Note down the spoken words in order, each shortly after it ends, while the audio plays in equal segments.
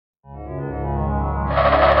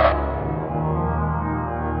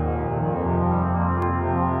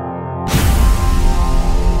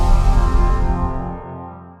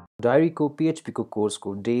Diary को PHP को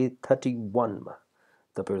कोर्सको day 31 मा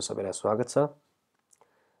तपाईहरु सबैलाई स्वागत छ।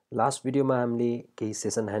 लास्ट भिडियोमा हामीले केही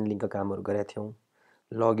सेसन ह्यान्डलिङका कामहरु गरेका थियौं।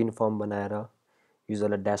 लगइन फर्म बनाएर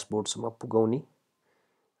युजरलाई ड्याशबोर्डसम्म पुगाउने,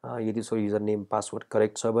 यदि so user name password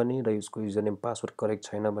correct छ भने र उसको युजर नेम पासवर्ड करेक्ट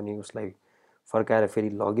छैन भने उसलाई फर्काएर फेरि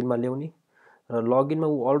लगइनमा ल्याउने र लगइनमा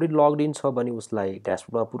उ अलरेडी लगड इन छ भने उसलाई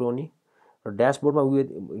ड्याशबोर्डमा पुर्याउने र ड्याशबोर्डमा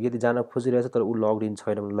उ यदि जान खोजिरहेछ तर उ लगड इन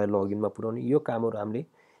छैन भने उसलाई लगइनमा पुर्याउने। यो कामहरु हामीले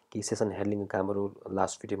केही सेसन ह्यान्डलिङ कामहरु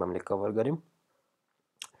लास्ट भिडियोमा हामीले कभर गर्यौं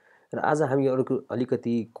र आज हामी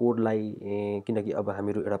अलिकति कोडलाई किनकि अब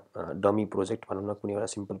हामीहरु एउटा डमी प्रोजेक्ट भनौं न कुनै एउटा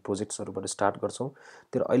सिम्पल प्रोजेक्ट्सहरुबाट स्टार्ट गर्छौं।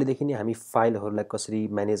 तर अहिलेदेखि नै हामी फाइलहरुलाई कसरी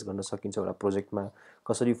म्यानेज गर्न सकिन्छ एउटा प्रोजेक्टमा,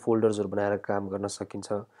 कसरी फोल्डर्सहरु बनाएर काम गर्न सकिन्छ,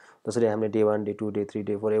 जसरी हामीले डे 1 डे 2 डे 3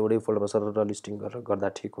 डे 4 एउटै फोल्डरमा सरर लिस्टिङ गरेर गर्दा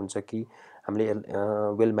ठीक हुन्छ कि हामीले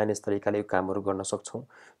वेल म्यानेज तरिकाले यो कामहरु गर्न सक्छौं।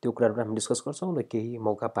 त्यो कुराहरु हामी डिस्कस गर्छौं र केही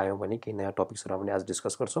मौका पायौं भने केही नयाँ टपिक्सहरु हामीले आज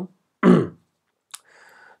डिस्कस गर्छौं।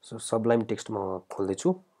 सो सबलाइम टेक्स्ट म खोल्दै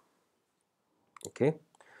छु। ओके,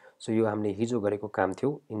 सो यो हामीले हिजो गरेको काम थियो।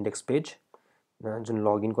 इन्डेक्स पेज जुन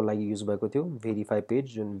लगइनको लागि युज भएको थियो, भेरिफाई पेज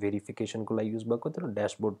जुन भेरिफिकेसनको लागि युज भएको थियो र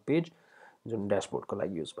ड्याशबोर्ड पेज जुन ड्याशबोर्डको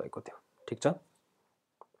लागि युज भएको थियो। ठीक छ,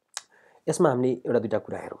 यसमा हामीले एउटा दुईटा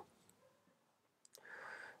कुरा हेरौं।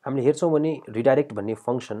 हामीले हेर्छौं भने रिडाइरेक्ट भन्ने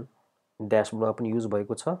फंक्सन ड्याशबोर्डमा पनि युज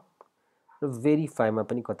भएको छ र भेरिफाईमा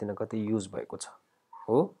पनि कतै न कतै युज भएको छ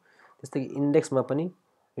हो। त्यस्तै इन्डेक्समा पनि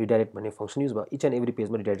रिडाइरेक्ट भन्ने फंक्सन युज भयो। इच एन्ड एभ्री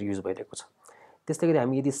पेजमा रिडाइरेक्ट युज भइरहेको छ। त्यस्तै गरी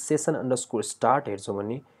हामी यदि सेसन अंडरस्कोर स्टार्ट हेर्छौं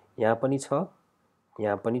भने यहाँ पनि छ,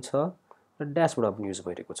 यहाँ पनि छ र ड्याशबोर्डमा पनि युज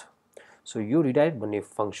भइरहेको छ। सो यो रिडाइरेक्ट भन्ने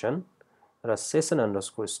फंक्सन र सेसन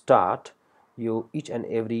अंडरस्कोर स्टार्ट यो इच एन्ड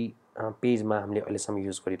एभ्री पेजमा हामीले अहिलेसम्म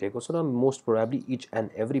युज गरिरहेको छ र most probably each and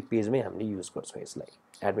every पेजमै हामीले युज गर्छौं यसलाई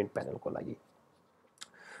एडमिन प्यानलको लागि।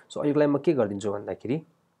 सो अहिलेको लागि म के गर्दिन्छु भन्दाखेरि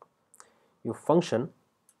यो फंक्सन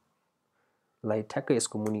लाई ठ्याक्कै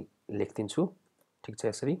यसको मुनि लेख्दिन्छु। ठीक छ,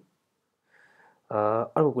 यसरी।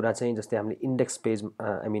 अर्को कुरा चाहिँ जस्तै हामीले index page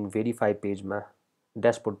I mean verify पेजमा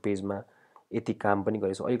ड्याशबोर्ड पेजमा यति काम पनि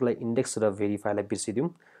गरेछौं। अहिलेको लागि इन्डेक्स र भेरिफाईलाई बिर्सिदिउँ,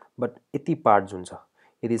 बट यति पार्ट जुन छ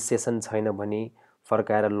यदि सेसन छैन भने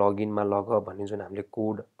फर्काएर लगइनमा लग भन्ने जुन हामीले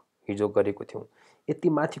कोड हिजो गरेको थियौं, यति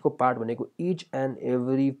माथिको पार्ट भनेको इच एन्ड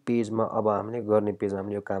एभ्री पेजमा अब हामीले गर्ने पेजमा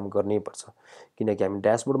हामीले यो काम गर्नै पर्छ। किनकि हामी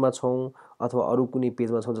ड्याशबोर्डमा छौं अथवा अरु कुनै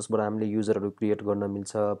पेजमा छौं जसबाट हामीले युजरहरु क्रिएट गर्न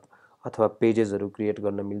मिल्छ अथवा पेजेसहरु क्रिएट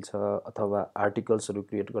गर्न मिल्छ अथवा आर्टिकल्सहरु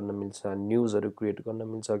क्रिएट गर्न मिल्छ, न्यूजहरु क्रिएट गर्न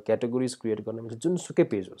मिल्छ, क्याटेगोरीज क्रिएट गर्न मिल्छ, जुनसुकै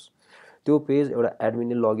पेज होस् त्यो पेज एउटा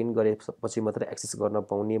एडमिनले लगइन गरेपछि मात्र एक्सेस गर्न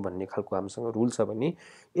पाउने भन्ने खालको हामीसँग रुल छ भने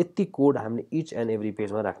यति कोड हामीले इच एन्ड एभ्री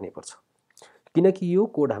पेजमा राख्नै पर्छ। किनकि यो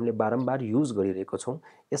कोड हामीले बारम्बार युज गरिरहेको छौं,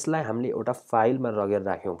 यसलाई हामीले एउटा फाइलमा लगेर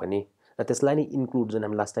राख्यौं भने र त्यसलाई नै इन्क्लुड जुन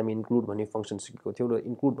हामी लास्ट टाइम इन्क्लुड भन्ने फंक्सन सिकेको थियौं र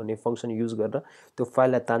इन्क्लुड भन्ने फंक्सन युज गरेर त्यो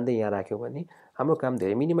फाइललाई तान्दै यहाँ राख्यौं भने हाम्रो काम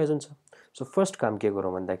धेरै मिनिमाइज हुन्छ। सो फर्स्ट काम के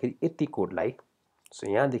गरौँ भन्दाखेरि यति कोडलाई, सो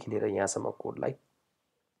यहाँदेखि लिएर यहाँसम्म कोडलाई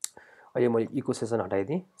अहिले मैले इको सेसन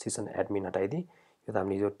हटाइदिएँ, सेसन एडमिन हटाइदिएँ। यो त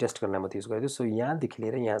हामीले यो टेस्ट गर्नलाई मात्र युज गरेको थियो। सो यहाँदेखि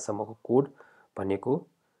लिएर यहाँसम्मको कोड भनेको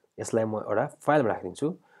यसलाई म एउटा फाइलमा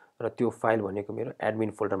राखिदिन्छु र त्यो फाइल भनेको मेरो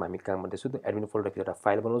एडमिन फोल्डरमा हामी काम गर्दैछौँ। त्यो एडमिन फोल्डरभित्र एउटा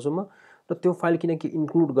फाइल बनाउँछु म र त्यो फाइल किनकि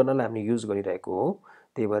इन्क्लुड गर्नलाई हामीले युज गरिरहेको हो,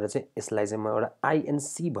 त्यही भएर चाहिँ यसलाई चाहिँ म एउटा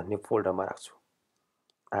आइएनसी भन्ने फोल्डरमा राख्छु।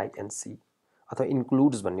 आइएनसी अथवा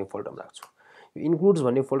इन्क्लुड्स भन्ने फोल्डरमा राख्छु। यो इन्क्लुड्स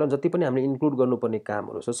भन्ने फोल्डर जति पनि हामीले इन्क्लुड गर्नुपर्ने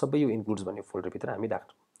कामहरु छ सबै यो इन्क्लुड्स भन्ने फोल्डरभित्र हामी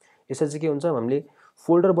राख्छौं। यसरी चाहिँ के हुन्छ हामीले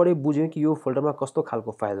फोल्डरबाटै बुझ्यौं कि यो फोल्डरमा कस्तो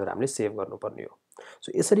खालको फाइलहरु हामीले सेभ गर्नुपर्ने हो।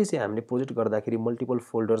 सो यसरी चाहिँ हामीले प्रोजेक्ट गर्दाखेरि मल्टिपल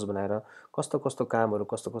फोल्डर्स बनाएर कस्तो कस्तो कामहरु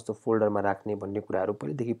कस्तो कस्तो फोल्डरमा राख्ने भन्ने कुराहरु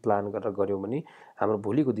पहिलेदेखि प्लान गरेर गर्यौं भने हाम्रो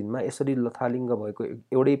भोलिको दिनमा यसरी लथालिङ्ग भएको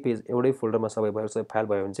एउटै पेज एउटै फोल्डरमा सबै भयो सबै फाइल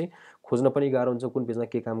भयो भने चाहिँ खोज्न पनि गाह्रो हुन्छ, कुन पेजमा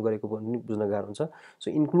के काम गरेको पनि बुझ्न गाह्रो हुन्छ।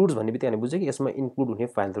 सो इन्क्लुड्स भन्ने बित्तिकै हामीले बुझ्यौं कि यसमा इन्क्लुड हुने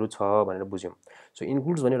फाइलहरु छ भनेर बुझ्यौं। सो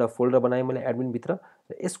इन्क्लुड्स भन्ने एउटा फोल्डर बनाएँ मैले एडमिन भित्र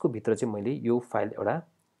र यसको भित्र चाहिँ मैले यो फाइल एउटा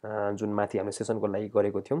जुन माथि हामीले सेसनको लागि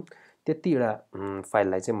गरेको थियौं त्यति एउटा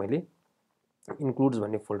फाइललाई चाहिँ मैले इन्क्लुड्स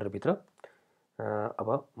भन्ने फोल्डर भित्र अब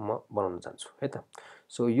म बनाउन जान्छु है त।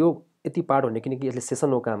 सो यो यति पार्ट भन्ने किनकि यसले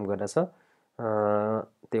सेसनको काम गर्दछ,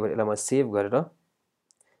 त्यही भएर यसलाई म सेभ गरेर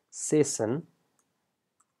सेसन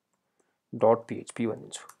डट पीएचपी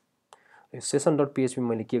भनिदिन्छु। यो सेसन डट पीएचपी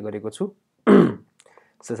मैले के गरेको छु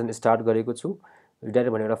सेसन स्टार्ट गरेको छु,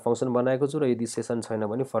 रिडाइरेक्ट भन्ने एउटा फंक्सन बनाएको छु र यदि सेसन छैन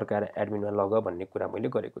भने फर्काएर एडमिनमा लग भन्ने कुरा मैले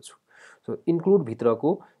गरेको छु। सो इन्क्लुड भित्रको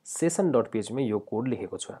सेसन डट पीएचपी मा यो कोड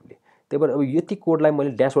लेखेको छु हामीले। त्यही भएर अब यति कोडलाई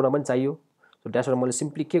मैले ड्याशबोर्डमा पनि चाहियो। सो ड्याशबोर्डमा मैले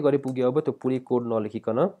सिम्पली के गरे पुग्यो, अब त्यो पुरै कोड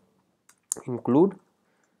नलेखिकन इन्क्लुड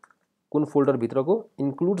कुन फोल्डर भित्रको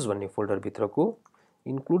इन्क्लुड्स भन्ने फोल्डर भित्रको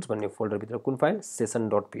इन्क्लुड्स भन्ने फोल्डर भित्र कुन फाइल सेसन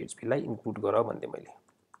डट पीएचपी लाई इन्क्लुड गर भन्दै मैले।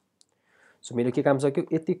 सो मेरो के काम सक्यो,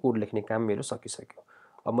 यति कोड लेख्ने काम मेरो सकिसक्यो।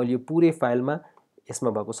 अब मैले यो पुरै फाइलमा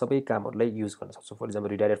यसमा भएको सबै कामहरूलाई युज गर्न सक्छु। फर इक्जाम्पल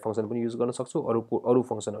रिडाइरेक्ट फङ्सन पनि युज गर्न सक्छु, अरू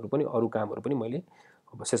फङ्सनहरू पनि, अरू कामहरू पनि मैले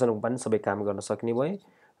अब सेसनको पनि सबै काम गर्न सक्ने भएँ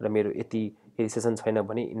र मेरो यदि सेसन छैन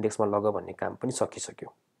भने इन्डेक्समा लग भन्ने काम पनि सकिसक्यो।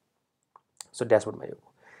 सो ड्यासबोर्डमा यो।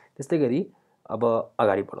 त्यस्तै गरी अब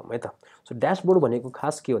अगाडि बढौँ है त। सो ड्यासबोर्ड भनेको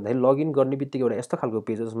खास के भन्दाखेरि लगइन गर्ने बित्तिकै एउटा यस्तो खालको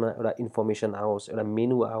पेज जसमा एउटा इन्फर्मेसन आओस्, एउटा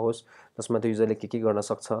मेनु आओस्, जसमा त्यो युजरले के गर्न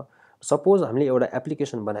सक्छ। सपोज हामीले एउटा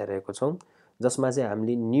एप्लिकेसन बनाइरहेको छौँ जसमा चाहिँ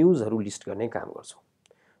हामीले न्युजहरू लिस्ट गर्ने काम गर्छौँ।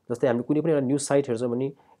 जस्तै हामी कुनै पनि एउटा न्युज साइट हेर्छौँ भने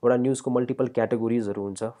एउटा न्युजको मल्टिपल क्याटेगोरिजहरू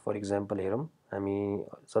हुन्छ। फर इक्जाम्पल हेरौँ, हामी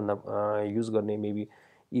युज गर्ने मेबी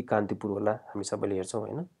ई कान्तिपुर होला, हामी सबैले हेर्छौँ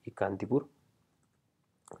होइन,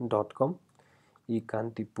 ekantipoor.com,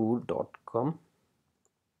 ekantipoor.com।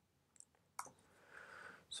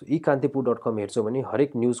 सो ekantipoor.com हेर्छौँ भने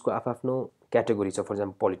हरेक न्युजको आफ्नो क्याटेगोरी छ। फर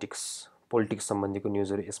इक्जाम्पल पोलिटिक्स सम्बन्धीको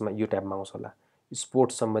न्युजहरू यसमा यो ट्याबमा आउँछ होला,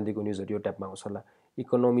 स्पोर्ट्स सम्बन्धीको न्युजहरू यो ट्याबमा आउँछ होला,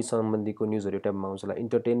 इकोनोमी सम्बन्धीको न्युजहरू यो ट्याबमा आउँछ होला,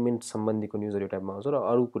 इन्टरटेनमेन्ट सम्बन्धीको न्युजहरू यो ट्याबमा आउँछ, र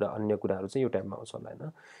अरू कुरा अन्य कुराहरू चाहिँ यो ट्याबमा आउँछ होला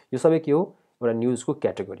होइन। यो सबै के हो, एउटा न्युजको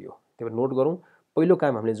क्याटेगोरी हो। त्यही भएर नोट गरौँ, पहिलो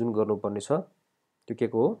काम हामीले जुन गर्नुपर्ने छ त्यो के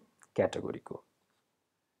को हो, क्याटेगोरीको।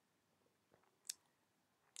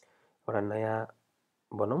 एउटा नयाँ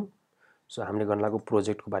बनाऊँ। सो हामीले गर्न लागेको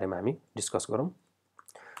प्रोजेक्टको बारेमा हामी डिस्कस गरौँ।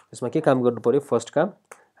 यसमा के काम गर्नु पर्यो, फर्स्ट काम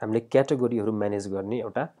हामीले क्याटेगोरीहरू म्यानेज गर्ने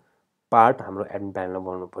एउटा पार्ट हाम्रो एडमिन प्यानलमा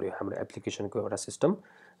बनाउनु पर्यो। हाम्रो एप्लिकेसनको एउटा सिस्टम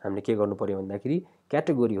हामीले के गर्नु पर्यो भन्दाखेरि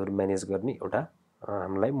क्याटेगोरीहरू म्यानेज गर्ने एउटा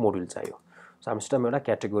हामीलाई मोड्युल चाहियो। सो हाम्रो सिस्टममा एउटा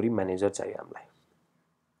क्याटेगोरी म्यानेजर चाहियो हामीलाई।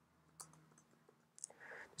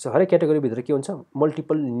 सो हरेक क्याटेगोरीभित्र के हुन्छ,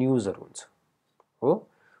 मल्टिपल न्युजहरू हुन्छ हो।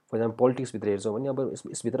 फर इक्जाम्पल पोलिटिक्सभित्र हेर्छौँ भने अब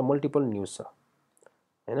यसभित्र मल्टिपल न्युज छ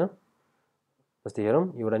होइन। जस्तै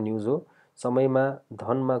हेरौँ, एउटा न्युज हो, समयमा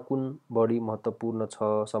धनमा कुन बढी महत्त्वपूर्ण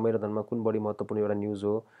छ, समय र धनमा कुन बढी महत्त्वपूर्ण एउटा न्युज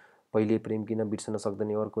हो, पहिले प्रेम किन बिर्सन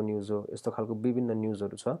सक्दैन अर्को न्युज हो। यस्तो खालको विभिन्न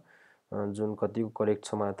न्युजहरू छ जुन कतिको करेक्ट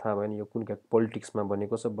छ मलाई थाहा भएन, यो कुन पोलिटिक्समा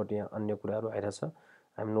बनेको छ, बट यहाँ अन्य कुराहरू आइरहेछ।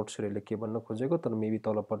 हामी नोट सुरले के भन्न खोजेको, तर मेबी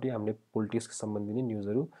तलपट्टि हामीले पोलिटिक्स सम्बन्धी नै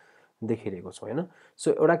न्युजहरू देखिरहेको छौँ होइन।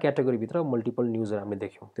 सो एउटा क्याटेगोरीभित्र मल्टिपल न्युजहरू हामीले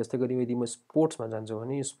देख्यौँ। त्यस्तै गरी यदि म स्पोर्ट्समा जान्छु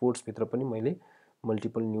भने स्पोर्ट्सभित्र पनि मैले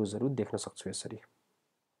मल्टिपल न्युजहरू देख्न सक्छु यसरी,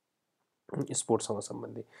 स्पोर्ट्ससँग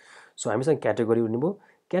सम्बन्धी। सो हामीसँग क्याटेगोरी हुने भयो,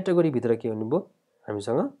 क्याटेगोरीभित्र के हुने भयो,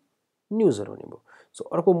 हामीसँग न्युजहरू हुने भयो। सो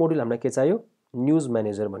अर्को मोड्युल हामीलाई के चाहियो, न्युज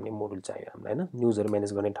म्यानेजर भन्ने मोड्युल चाहियो हामीलाई होइन। न्युजहरू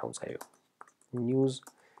म्यानेज गर्ने ठाउँ चाहियो, न्युज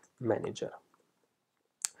म्यानेजर।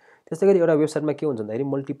 त्यस्तै गरी एउटा वेबसाइटमा के हुन्छ भन्दाखेरि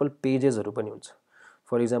मल्टिपल पेजेसहरू पनि हुन्छ।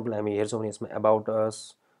 फर इक्जाम्पल हामी हेर्छौँ भने यसमा एबाउट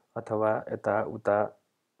अस अथवा यताउता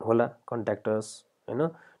होला, कन्ट्याक्ट अस होइन,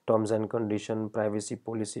 terms and condition, privacy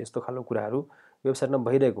policy, यस्तो खालको कुराहरू वेबसाइटमा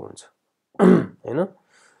भइरहेको हुन्छ होइन।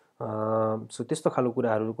 सो त्यस्तो खालको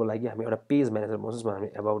कुराहरूको लागि हामी एउटा पेज म्यानेजर बनाउँछौँ, जसमा हामी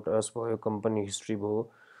एबाउट अस भयो, कम्पनी हिस्ट्री भयो,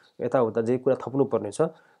 यताउता जे कुरा थप्नुपर्ने छ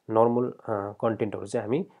नर्मल कन्टेन्टहरू चाहिँ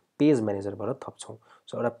हामी पेज म्यानेजरबाट थप्छौँ।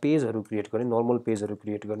 सो एउटा पेजहरू क्रिएट गर्ने, नर्मल पेजहरू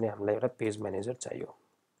क्रिएट गर्ने हामीलाई एउटा पेज म्यानेजर चाहियो।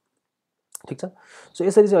 ठिक छ। सो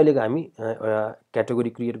यसरी चाहिँ अहिलेको हामी एउटा क्याटेगोरी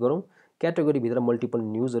क्रिएट गरौँ, क्याटेगोरीभित्र मल्टिपल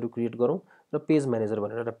न्युजहरू क्रिएट गरौँ र पेज म्यानेजर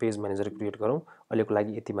भनेर एउटा पेज म्यानेजर क्रिएट गरौँ। अहिलेको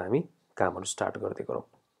लागि यतिमा हामी कामहरू स्टार्ट गर्दै गरौँ।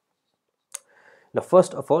 ल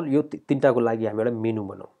फर्स्ट अफ अल यो तिनटाको लागि हामी एउटा मेनु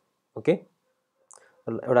बनाऊँ। ओके,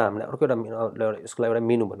 एउटा हामीलाई अर्को एउटा यसको लागि एउटा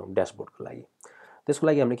मेनु बनाऊँ ड्यासबोर्डको लागि। त्यसको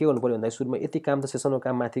लागि हामीले के गर्नु पर्यो भन्दाखेरि सुरुमा यति काम त सेसनको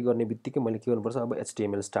काम माथि गर्ने बित्तिकै मैले के गर्नुपर्छ, अब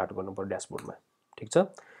HTML स्टार्ट गर्नु पर्यो ड्यासबोर्डमा। ठिक छ,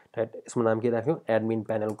 यसको नाम के राख्यौँ, एडमिन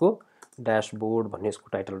प्यानलको ड्यासबोर्ड भन्ने यसको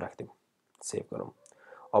टाइटल राख्थ्यौँ। सेभ गरौँ।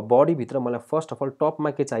 अब बडीभित्र मलाई फर्स्ट अफ अल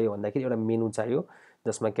टपमा के चाहियो भन्दाखेरि एउटा मेनु चाहियो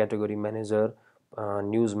जसमा category manager,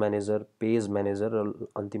 news manager, page manager र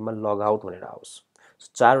अन्तिममा लगआउट भनेर आओस्।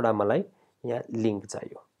 चारवटा मलाई यहाँ लिङ्क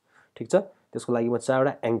चाहियो। ठिक छ, त्यसको लागि म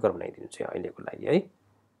चारवटा एङ्कर बनाइदिन्छु चाहिँ अहिलेको लागि है।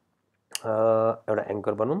 एउटा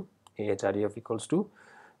एङ्कर बनाऊँ, AHREF इक्वल्स टु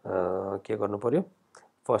के गर्नु पर्यो,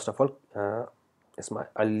 फर्स्ट अफ अल यसमा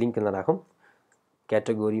अहिले लिङ्क नराखौँ,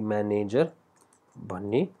 क्याटेगोरी म्यानेजर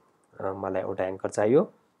भन्ने मलाई एउटा एङ्कर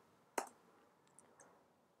चाहियो।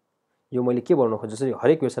 यो मैले के बनाउन खोजेँ, जसरी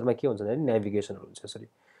हरेक वेबसाइटमा के हुन्छ भने नेभिगेसनहरू हुन्छ यसरी,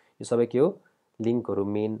 यो सबै के हो, लिङ्कहरू,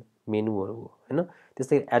 मेनुहरू हो होइन।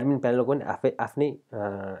 त्यस्तै एडमिन प्यानलको पनि आफ्नै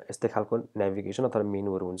यस्तै खालको नेभिगेसन अथवा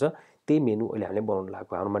मेनुहरू हुन्छ। त्यही मेनु अहिले हामीले बनाउनु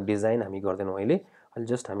लागेको। हाम्रोमा डिजाइन हामी गर्दैनौँ अहिले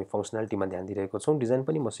जस्ट हामी फङ्सनालिटीमा ध्यान दिइरहेको छौँ। डिजाइन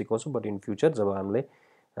पनि म सिकाउँछु, बट इन फ्युचर जब हामीले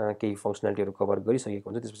केही फङ्सनालिटीहरू कभर गरिसकेको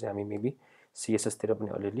हुन्छ त्यसपछि हामी मेबी CSS तिर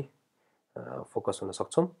पनि अलिअलि फोकस हुन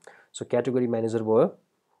सक्छौँ। सो क्याटेगोरी म्यानेजर भयो।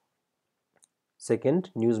 सेकेन्ड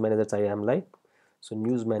न्युज म्यानेजर चाहियो हामीलाई। सो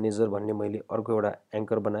न्युज म्यानेजर भन्ने मैले अर्को एउटा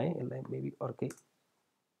एङ्कर बनाएँ, यसलाई मेबी अर्कै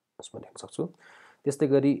उसमा लेख्न सक्छु। त्यस्तै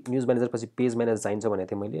गरी न्युज म्यानेजर पछि पेज म्यानेजर चाहिन्छ भनेको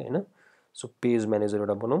थिएँ मैले होइन। सो पेज म्यानेजर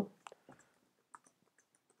एउटा बनाऊँ।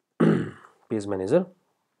 पेज म्यानेजर,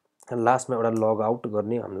 लास्टमा एउटा लग आउट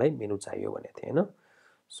गर्ने हामीलाई मेनु चाहियो भनेको थिएँ हैन।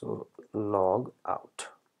 सो लग आउट,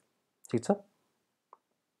 ठीक छ।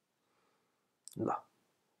 ल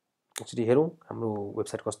एकचोटि हेरौँ हाम्रो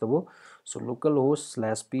वेबसाइट कस्तो भयो। सो लोकल होस्ट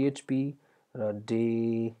 /php र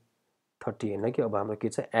डे 30 हैन कि अब हाम्रो के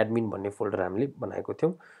छ एडमिन भन्ने फोल्डर हामीले बनाएको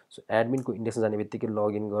थियौँ। सो एडमिनको इन्डेक्समा जाने बित्तिकै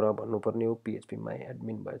लगइन गर भन्नुपर्ने हो। php माई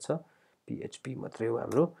एडमिन भएछ, php मात्रै हो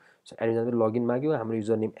हाम्रो। सो एडमिन जाँदा लगइन माग्यो, हाम्रो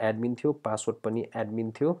युजर नेम एडमिन थियो, पासवर्ड पनि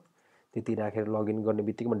एडमिन थियो। त्यति राखेर लगइन गर्ने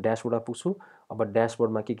बित्तिकै म ड्यासबोर्डमा पुग्छु। अब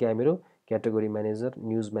ड्यासबोर्डमा के आयो मेरो category manager,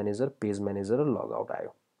 news manager, page manager र लग आउट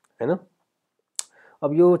आयो हैन।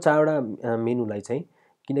 अब यो चारवटा मेनुलाई चाहिँ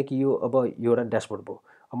किनकि यो अब यो एउटा ड्यासबोर्ड भयो।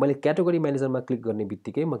 अब मैले क्याटेगोरी म्यानेजरमा क्लिक गर्ने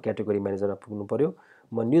बित्तिकै म क्याटेगोरी म्यानेजरमा पुग्नु पर्यो।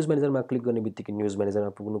 म न्युज म्यानेजरमा क्लिक गर्ने बित्तिकै न्युज म्यानेजरमा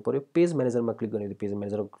पुग्नु पर्यो। पेज म्यानेजरमा क्लिक गर्ने बित्तिकै पेज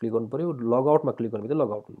म्यानेजरमा क्लिक गर्नु पर्यो। लग आउटमा क्लिक गर्ने बित्तिकै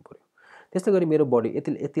लग आउट हुनु पर्यो। त्यस्तै गरी मेरो बडी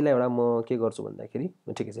यतिलाई एउटा म के गर्छु भन्दाखेरि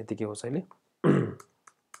ठिकै छ यतिकै होस् अहिले।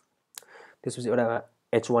 त्यसपछि एउटा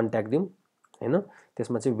h1 ट्याग दिउँ हैन।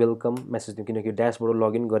 त्यसमा चाहिँ वेलकम मेसेज दिउँ किनकि ड्यासबोर्ड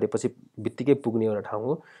लगइन गरेपछि बित्तिकै पुग्ने एउटा ठाउँ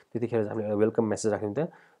हो। त्यतिखेर हामीले एउटा वेलकम मेसेज राख्यौँ त्यहाँ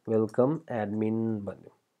वेलकम एडमिन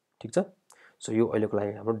भन्यौँ, ठिक छ। सो यो अहिलेको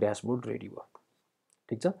लागि हाम्रो ड्यासबोर्ड रेडी भयो,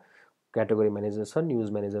 ठिक छ। क्याटेगोरी म्यानेजर छ, न्युज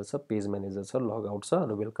म्यानेजर छ, पेज म्यानेजर छ, लग आउट छ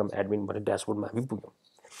र वेलकम एडमिन भन्ने ड्यासबोर्डमा हामी पुग्यौँ।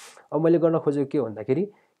 अब मैले गर्न खोजेको के भन्दाखेरि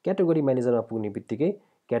क्याटेगोरी म्यानेजरमा पुग्ने बित्तिकै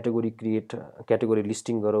क्याटेगोरी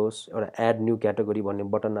लिस्टिङ गरोस्, एउटा एड न्यू क्याटेगोरी भन्ने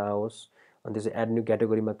बटन आओस्, अनि त्यसपछि एड न्यू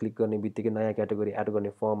क्याटेगोरीमा क्लिक गर्ने बित्तिकै नयाँ क्याटेगोरी एड गर्ने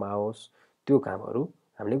फर्म आओस्। त्यो कामहरू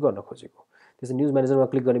हामीले गर्न खोजेको। त्यसपछि न्युज म्यानेजरमा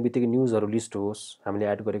क्लिक गर्ने बित्तिकै न्युजहरू लिस्ट होस्, हामीले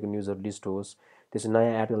एड गरेको न्युजहरू लिस्ट होस्। त्यसपछि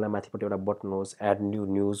नयाँ एड गर्नलाई माथिपट्टि एउटा बटन होस् एड न्यू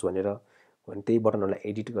न्युज भनेर, अनि त्यही बटनहरूलाई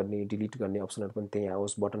एडिट गर्ने डिलिट गर्ने अप्सनहरू पनि त्यही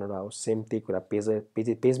आओस्, बटनहरू आओस्, सेम त्यही कुरा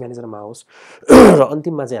पेज म्यानेजरमा आओस्। र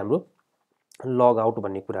अन्तिममा चाहिँ हाम्रो लग आउट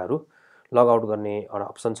भन्ने कुराहरू लग आउट गर्ने एउटा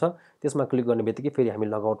अप्सन छ। त्यसमा क्लिक गर्ने बित्तिकै फेरि हामी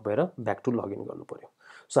लग आउट भएर ब्याक टु लगइन गर्नु पर्यो।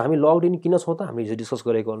 सो हामी लगड इन किन छौँ त हामीले हिजो डिस्कस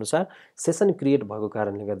गरेको अनुसार सेसन क्रिएट भएको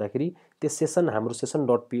कारणले गर्दाखेरि त्यो सेसन हाम्रो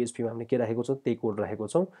सेसन.php मा हामीले के राखेको छौँ त्यही कोड राखेको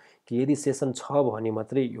छौँ कि यदि सेसन छ भने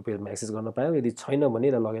मात्रै यो पेजमा एक्सेस गर्न पायो, यदि छैन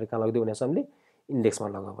भने र लगेर कहाँ लगिदियो भने हामीले इन्डेक्समा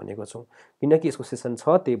लग भनेको छौँ। किनकि यसको सेसन छ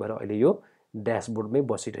त्यही भएर अहिले यो ड्यासबोर्डमै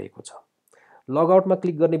बसिरहेको छ। लग आउटमा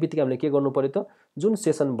क्लिक गर्ने बित्तिकै हामीले के गर्नु पर्यो त जुन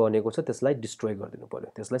सेसन बनेको छ त्यसलाई डिस्ट्रोय गरिदिनु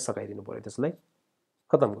पर्यो, त्यसलाई सकाइदिनु पर्यो, त्यसलाई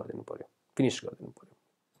खतम गरिदिनु पर्यो, फिनिस गरिदिनु पर्यो।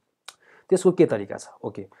 त्यसको के तरिका छ?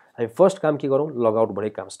 ओके, हामी फर्स्ट काम के गरौँ लगआउटबाटै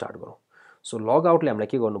काम स्टार्ट गरौँ। सो लगआउटले हामीलाई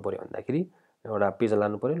के गर्नु पर्यो भन्दाखेरि एउटा पेज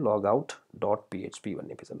लानु पर्यो logout.php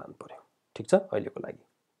भन्ने पेज लानु पर्यो, ठिक छ। अहिलेको लागि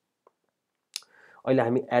अहिले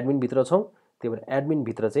हामी एडमिन भित्र छौँ, त्यही भएर एडमिन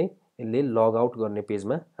भित्र चाहिँ यसले लगआउट गर्ने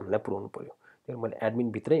पेजमा हामीलाई पुर्याउनु पर्यो। त्यही भएर मैले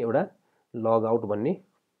एडमिन भित्रै एउटा लगआउट भन्ने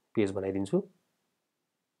पेज बनाइदिन्छु।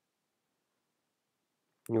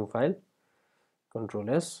 New file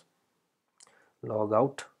Ctrl+S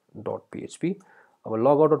logout.php। अब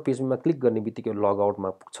logout.php मा क्लिक गर्ने बित्तिकै लगआउटमा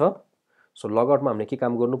पुग्छ। सो लगआउटमा हामीले के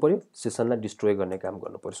काम गर्नु पर्यो सेसनलाई डिस्ट्रोय गर्ने काम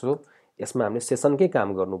गर्नु पर्यो। सो यसमा हामीले सेसनकै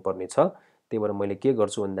काम गर्नुपर्ने छ। त्यही भएर मैले के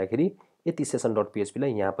गर्छु भन्दाखेरि यति सेसन.php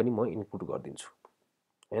लाई यहाँ पनि म इन्क्लुड गरिदिन्छु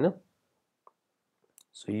हैन।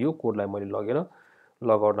 सो यो कोडलाई मैले लगेर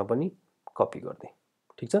लगआउटमा पनि कपी गरिदिएँ,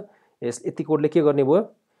 ठिक छ। यति कोडले के गर्ने भयो,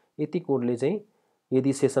 यति कोडले चाहिँ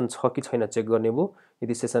यदि सेसन छ कि छैन चेक गर्ने भयो।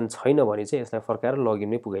 यदि सेसन छैन भने चाहिँ यसलाई फर्काएर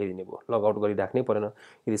लगइनमै पुगाइदिने भयो, लगआउट गरिराख्नै परेन।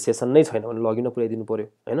 यदि सेसन नै छैन भने लगइनमा पुगाइदिनु पर्यो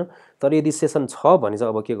हैन। तर यदि सेसन छ भने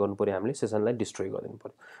चाहिँ अब के गर्नु पर्यो हामीले सेसनलाई डिस्ट्रोय गरिदिनु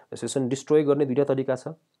पर्यो। सेसन डिस्ट्रोय गर्ने दुईटा तरिका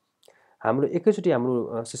छ। हाम्रो एकैचोटि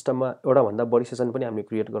हाम्रो सिस्टममा एउटा भन्दा बढी सेसन पनि हामीले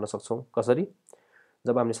क्रिएट गर्न सक्छौँ। कसरी?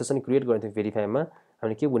 जब हामीले सेसन क्रिएट गर्ने थियौँ भेरिफाईमा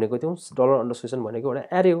हामीले के भनेको थियौँ $_ भनेको एउटा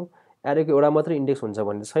एरे हो। एरेको एउटा मात्रै इन्डेक्स हुन्छ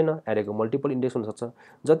भन्ने छैन, एरेको मल्टिपल इन्डेक्स हुनसक्छ।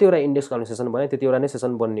 जतिवटा इन्डेक्सको हामीले सेसन बनायो त्यतिवटा नै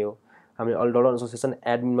सेसन बन्ने हो। हामीले अहिले $_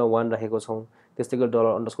 एडमिनमा 1 राखेको छौँ, त्यस्तै गरी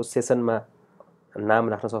 $_ सेसनमा नाम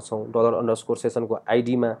राख्न सक्छौँ, $_ सेसनको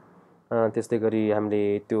आइडीमा त्यस्तै गरी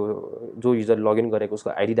हामीले त्यो जो युजर लगइन गरेको उसको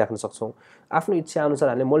आइडी राख्न सक्छौँ। आफ्नो इच्छा अनुसार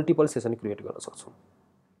हामीले मल्टिपल सेसन क्रिएट गर्न सक्छौँ।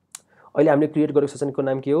 अहिले हामीले क्रिएट गरेको सेसनको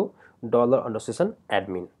नाम के हो $_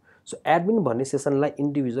 एडमिन। सो एडमिन भन्ने सेसनलाई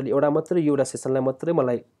इन्डिभिजुअली एउटा मात्रै एउटा सेसनलाई मात्रै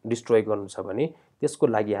मलाई डिस्ट्रोय गर्नु छ भने त्यसको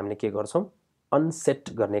लागि हामीले के गर्छौँ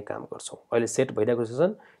अनसेट गर्ने काम गर्छौँ। अहिले सेट भइरहेको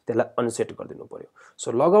सेसन त्यसलाई अनसेट गरिदिनु पर्यो।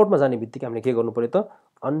 सो लगआउटमा जाने बित्तिकै हामीले के गर्नु पर्यो त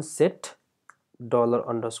अनसेट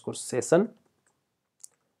 $_ सेसन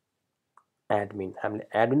एडमिन। हामीले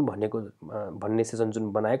एडमिन भन्ने सेसन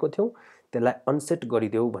जुन बनाएको थियौँ त्यसलाई अनसेट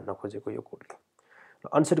गरिदेऊ भन्न खोजेको यो कोडले।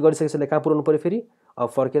 अनसेट गरिसकेपछि कहाँ पुर्याउनु पर्यो फेरि अब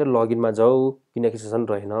फर्केर लगइनमा जाऊ किनकि सेसन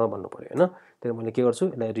रहेन भन्नु पर्यो हैन। त्यही मैले के गर्छु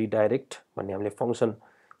यसलाई रिडाइरेक्ट भन्ने हामीले फंक्सन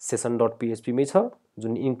सेसन.php मै छ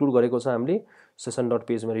जुन इन्क्लुड गरेको छ हामीले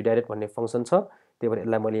सेसन.php मा रिडाइरेक्ट भन्ने फंक्सन छ। त्यही भएर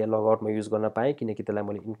यसलाई मैले यहाँ लगआउटमा युज गर्न पाएँ किनकि त्यसलाई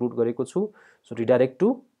मैले इन्क्लुड गरेको छु। सो रिडाइरेक्ट टु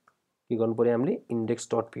के गर्नु पर्यो हामीले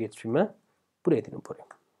index.php मा पुर्याइदिनु पर्यो।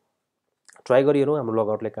 ट्राई गरी हेरौँ हाम्रो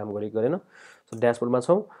लगआउटले काम गरेको गरेन। सो ड्यासबोर्डमा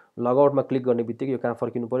छौँ, लगआउटमा क्लिक गर्ने बित्तिकै यो कहाँ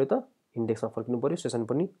फर्किनु पर्यो त इन्डेक्समा फर्किनु पर्यो, सेसन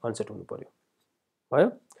पनि अनसेट हुनु पर्यो। भयो,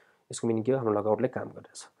 यसको मिनिङ के हो हाम्रो लगआउटले काम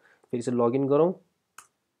गरिरहेछ। फेरि चाहिँ लगइन गरौँ,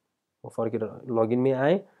 म फर्केर लगइनमै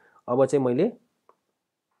आएँ। अब चाहिँ मैले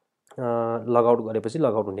लगआउट गरेपछि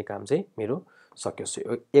लगआउट हुने काम चाहिँ मेरो सक्यो। सो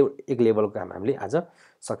एक लेभलको काम हामीले आज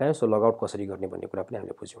सकायौँ। सो लगआउट कसरी गर्ने भन्ने कुरा पनि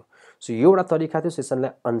हामीले बुझ्यौँ। सो यो एउटा तरिका थियो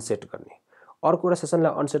सेसनलाई अनसेट गर्ने। अर्को एउटा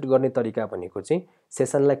सेसनलाई अनसेट गर्ने तरिका भनेको चाहिँ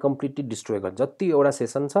सेसनलाई कम्प्लिटली डिस्ट्रोय गर्ने। जति एउटा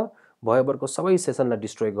सेसन छ भयोभरको सबै सेसनलाई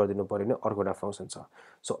डिस्ट्रोय गरिदिनु पर्यो भने अर्को एउटा फङ्सन छ।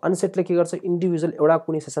 सो अनसेटले के गर्छ, इन्डिभिजुअल एउटा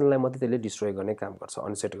कुनै सेसनलाई मात्रै त्यसले डिस्ट्रोय गर्ने काम गर्छ,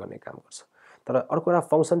 अनसेट गर्ने काम गर्छ। तर अर्को एउटा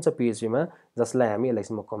फङ्सन छ PHPमा जसलाई हामी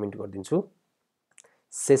यसलाई म कमेन्ट गरिदिन्छु,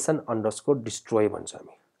 सेसन अन्डरस्कोर डिस्ट्रोय भन्छ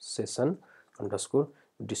हामी, सेसन अन्डरस्कोर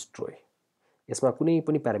डिस्ट्रोय। यसमा कुनै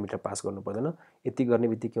पनि प्यारामिटर पास गर्नु पर्दैन। यति गर्ने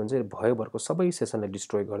बित्तिकै के हुन्छ, भयोभरको सबै सेसनलाई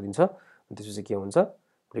डिस्ट्रोय गरिदिन्छ। त्यसपछि के हुन्छ,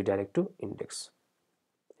 रिडाइरेक्ट टु इन्डेक्स।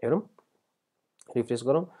 हेरौँ, रिफ्रेस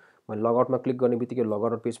गरौँ। मैले लगआउटमा क्लिक गर्ने बित्तिकै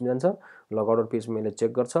लगआउट पेजमा जान्छ। लगआउट पेजमा मैले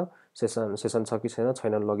चेक गर्छ सेसन छ कि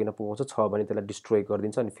छैन, लगइन पुगाउँछ, छ भने त्यसलाई डिस्ट्रोय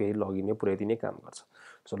गरिदिन्छ अनि फेरि लगइनमै पुर्याइदिने काम गर्छ।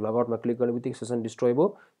 सो लगआउटमा क्लिक गर्ने बित्तिकै सेसन डिस्ट्रोय भयो,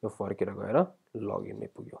 यो फर्केर गएर लगइनमै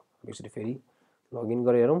पुग्यो। यसरी फेरि लगइन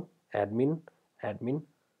गरेर हेरौँ, एडमिन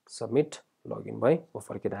सबमिट, लगइन भएँ, म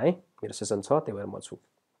फर्केर आएँ, मेरो सेसन छ, त्यही भएर म छु।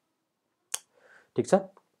 ठिक छ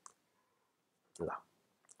ल।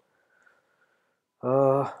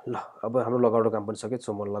 अब हाम्रो लगआउटको काम पनि सक्यो।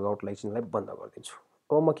 सो म लगआउटलाई एकछिनलाई बन्द गरिदिन्छु।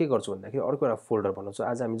 अब म के गर्छु भन्दाखेरि अर्को एउटा फोल्डर बनाउँछु।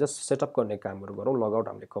 आज हामी जस्ट सेटअप गर्ने कामहरू गरौँ। लगआउट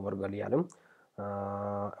हामीले कभर गरिहाल्यौँ,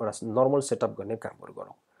 एउटा नर्मल सेटअप गर्ने कामहरू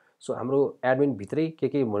गरौँ। सो हाम्रो एडमिनभित्रै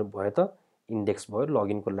के भयो त, इन्डेक्स भयो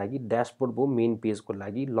लगइनको लागि, ड्यासबोर्ड भयो मेन पेजको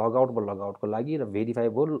लागि, लगआउट भयो लगआउटको लागि, र भेरिफाई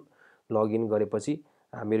भयो लगइन गरेपछि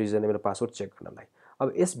मेरो युजर नेम र पासवर्ड चेक गर्नलाई।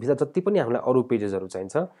 अब यसभित्र जति पनि हामीलाई अरू पेजेसहरू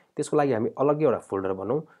चाहिन्छ त्यसको लागि हामी अलग्गै एउटा फोल्डर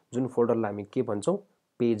बनाऊँ, जुन फोल्डरलाई हामी के भन्छौँ,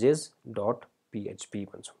 pages.php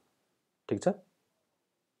भन्छौँ। ठिक छ,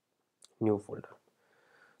 न्यू फोल्डर,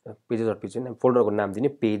 pages.php फोल्डरको नाम दिने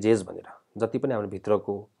पेजेस भनेर। जति पनि हाम्रो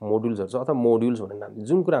भित्रको मोड्युल्सहरू छ अथवा मोड्युल्स भनेर नाम दिने,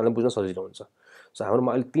 जुन कुरा हामीलाई बुझ्न सजिलो हुन्छ। सो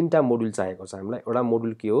हाम्रोमा अहिले 3टा मोड्युल चाहिएको छ हामीलाई। एउटा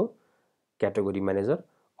मोड्युल के हो, क्याटेगोरी म्यानेजर,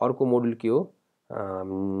 अर्को मोड्युल के हो,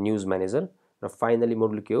 न्युज म्यानेजर, र फाइनली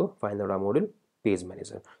मोड्युल के हो, फाइनल एउटा मोड्युल पेज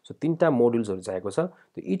म्यानेजर। सो 3टा मोड्युल्सहरू चाहिएको छ।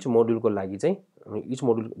 त्यो इच मोड्युलको लागि चाहिँ इच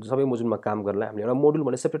मोड्युल सबै मोड्युलमा काम गर्नलाई हामीले एउटा मोड्युल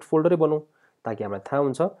भने सेपरेट फोल्डरै बनाऊँ, ताकि हामीलाई थाहा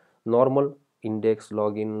हुन्छ normal index,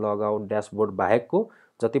 login, logout, dashboard बाहेकको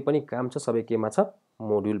जति पनि काम छ सबै केमा छ,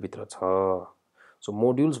 मोड्युलभित्र छ। सो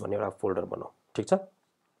मोड्युल्स भन्ने एउटा फोल्डर बनाऊँ। ठिक छ,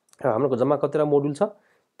 हाम्रो जम्मा कतिवटा मोड्युल छ,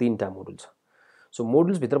 3टा मोड्युल छ। सो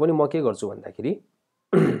मोड्युल्सभित्र पनि म के गर्छु भन्दाखेरि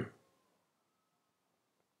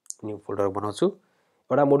न्यू फोल्डर बनाउँछु।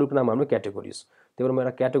 एउटा मोड्युलको नाम हाम्रो क्याटेगोरिज, त्यही भएर म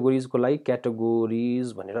एउटा क्याटेगोरिजको लागि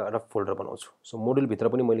क्याटेगोरिज भनेर एउटा फोल्डर बनाउँछु। सो मोड्युलभित्र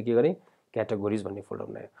पनि मैले के गरेँ, क्याटेगोरिज भन्ने फोल्डर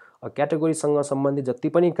बनाएँ। क्याटेगोरीसँग सम्बन्धित जति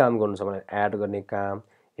पनि काम गर्नु छ भने एड गर्ने काम,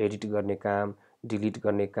 एडिट गर्ने काम, डिलिट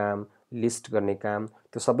गर्ने काम, लिस्ट गर्ने काम,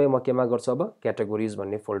 त्यो सबै म केमा गर्छु, अब क्याटेगोरिज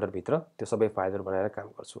भन्ने फोल्डरभित्र त्यो सबै फाइलहरू बनाएर काम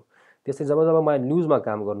गर्छु। त्यस्तै जब मलाई न्युजमा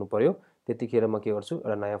काम गर्नु पर्यो त्यतिखेर म के गर्छु,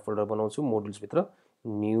 एउटा नयाँ फोल्डर बनाउँछु मोड्युल्सभित्र,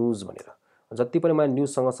 न्युज भनेर। जति पनि मलाई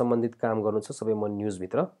न्युजसँग सम्बन्धित काम गर्नु छ सबै म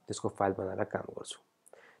न्युजभित्र त्यसको फाइल बनाएर काम गर्छु।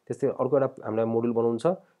 त्यस्तै अर्को एउटा हामीलाई मोड्युल बनाउनु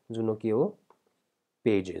छ जुन के हो,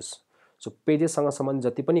 पेजेस। सो पेजेससँग सम्बन्धित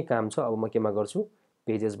जति पनि काम छ अब म केमा गर्छु,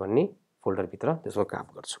 पेजेस भन्ने फोल्डरभित्र त्यसको काम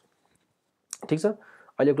गर्छु। ठिक छ,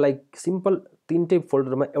 अहिलेको लागि सिम्पल 3टै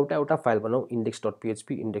फोल्डरमा एउटा एउटा फाइल बनाऊ,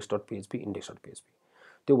 index.php, index.php, index.php।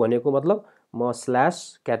 त्यो भनेको मतलब म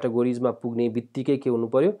स्ल्यास क्याटेगोरिजमा पुग्ने बित्तिकै के हुनु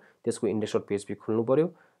पर्यो, त्यसको index.php खुल्नु पर्यो।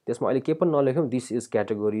 त्यसमा अहिले के पनि नलेखौँ, this is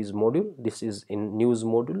categories module, this is in news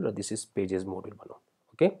module र दिस इज पेजेस मोड्युल भनौँ।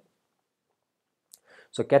 ओके,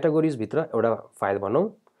 सो क्याटेगोरिजभित्र एउटा फाइल बनाऊ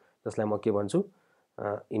जसलाई म के भन्छु,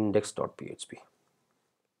 index.php।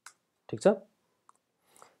 ठिक छ,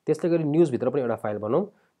 त्यस्तै गरी न्युजभित्र पनि एउटा फाइल बनाऊ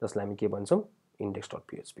जसलाई हामी के भन्छौँ,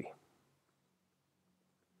 index.php।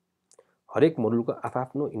 हरेक मोड्युलको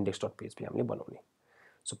आफ्नो index.php हामीले बनाउने।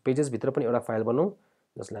 सो पेजेसभित्र पनि एउटा फाइल बनाऊ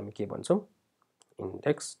जसलाई हामी के भन्छौँ,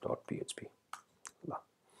 index.php। ल,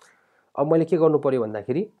 अब मैले के गर्नु पर्यो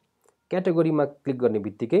भन्दाखेरि क्याटेगोरीमा क्लिक गर्ने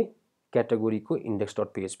बित्तिकै क्याटेगोरीको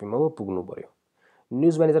index.php मा म पुग्नु पर्यो।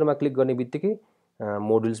 न्युज म्यानेजरमा क्लिक गर्ने बित्तिकै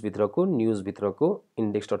मोड्युल्सभित्रको न्युजभित्रको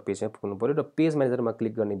index.php मा पुग्नु पर्यो, र पेज म्यानेजरमा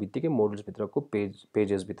क्लिक गर्ने बित्तिकै मोड्युल्सभित्रको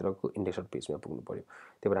पेजेसभित्रको index.php मा पुग्नु पर्यो।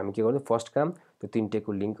 त्यही भएर हामी के गर्छौँ, फर्स्ट काम त्यो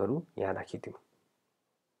 3टैको लिङ्कहरू यहाँ राखिदिउँ।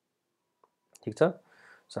 ठिक छ,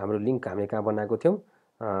 सो हाम्रो लिङ्क हामीले कहाँ बनाएको थियौँ,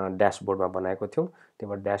 ड्यासबोर्डमा बनाएको थियौँ। त्यही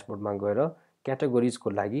भएर ड्यासबोर्डमा गएर क्याटेगोरिजको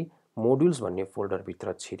लागि मोड्युल्स भन्ने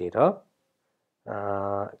फोल्डरभित्र छिरेर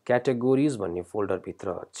क्याटेगोरिज भन्ने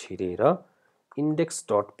फोल्डरभित्र छिरेर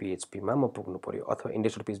index.php मा म पुग्नु पर्यो अथवा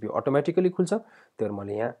index.php अटोमेटिकली खुल्छ त्यही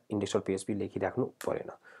मैले यहाँ index.php लेखिराख्नु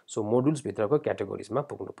परेन सो मोड्युल्स भित्रको क्याटेगोरिजमा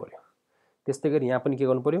पुग्नु पर्यो त्यस्तै गरी यहाँ पनि के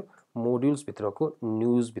गर्नु पर्यो मोड्युल्स भित्रको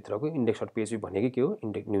न्यूज भित्रको index.php भनेको के हो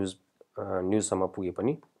इन्डेक्स न्यूज सम्म पुगे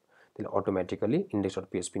पनि त्यसले अटोमेटिकली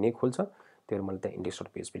index.php नै खोल्छ त्यही मैले त्यहाँ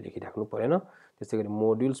index.php लेखिराख्नु परेन त्यस्तै गरी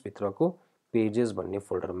मोड्युल्स भित्रको पेजेस भन्ने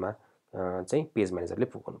फोल्डरमा चाहिँ पेज म्यानेजरले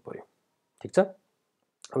पुगाउनु पर्यो ठीक छ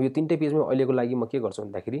अब यो तीनटै पेजमा अहिलेको लागि म के गर्छु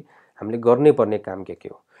भन्दाखेरि हामीले गर्नै पर्ने काम के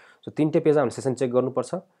हो सो तीनटै पेजमा हामीले सेसन चेक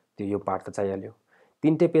गर्नुपर्छ त्यो यो पार्ट त चाहिहाल्यो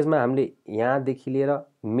तीनटै पेजमा हामीले यहाँदेखि लिएर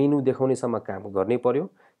मेनु देखाउनेसम्म काम गर्नै पर्यो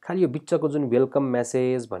खालि यो बिचको जुन वेलकम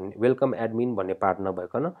मेसेज भन्ने वेलकम एडमिन भन्ने पार्ट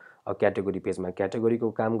नभइकन अब क्याटेगोरी पेजमा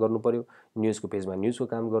क्याटेगोरीको काम गर्नु पर्यो न्यूजको पेजमा न्यूजको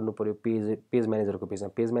काम गर्नु पर्यो पेज म्यानेजरको पेजमा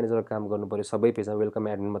पेज म्यानेजरको काम गर्नु पर्यो सबै पेजमा वेलकम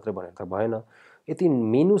एडमिन मात्रै भनेर त भएन यति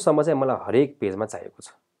मेनुसम्म चाहिँ मलाई हरेक पेजमा चाहिएको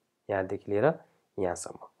छ यहाँदेखि लिएर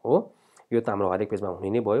यहाँसम्म हो यो त हाम्रो हरेक पेजमा हुने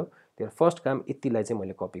नै भयो त्यो फर्स्ट काम यतिलाई चाहिँ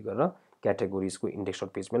मैले कपी गरेर क्याटेगोरिजको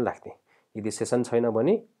index.php मा राख्ने यदि सेसन छैन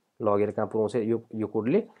भने लगेर कहाँ पुगाउँछ यो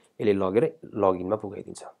कोडले यसले लगेर लगइनमा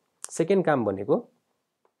पुगाइदिन्छ सेकेन्ड काम भनेको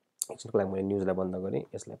एकछिनको लागि मैले न्यूजलाई बन्द गरेँ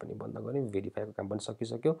यसलाई पनि बन्द गरेँ भेरिफाईको काम पनि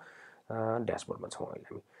सकिसक्यो ड्यासबोर्डमा छौँ अहिले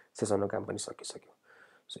हामी सेसनको काम पनि सकिसक्यो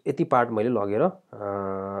सो यति पार्ट मैले लगेर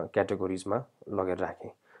क्याटेगोरिजमा लगेर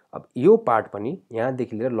राखेँ अब यो पार्ट पनि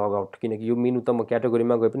यहाँदेखि लिएर लगआउट किनकि यो मेनु त म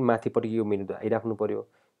क्याटेगोरीमा गए पनि माथिपट्टि यो मेनु त आइराख्नु पर्यो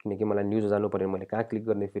किनकि मलाई न्यूज जानु पर्यो मैले कहाँ क्लिक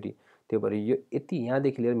गर्ने फेरि त्यही भएर यो यति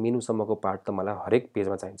यहाँदेखि लिएर मेनुसम्मको पार्ट त मलाई हरेक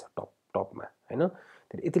पेजमा चाहिन्छ टपमा हैन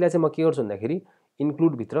त्यही यतिलाई चाहिँ म के गर्छु भन्दाखेरि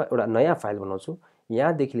इन्क्लुडभित्र एउटा नयाँ फाइल बनाउँछु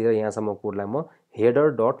यहाँदेखि लिएर यहाँसम्म कोडलाई म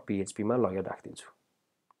header.php मा लगेर राखिदिन्छु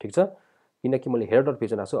ठिक छ किनकि मैले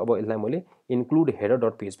header.php राख्छु अब यसलाई मैले include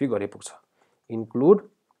header.php गरे पुग्छ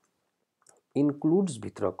includes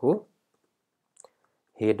भित्रको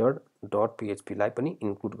header.php लाई पनि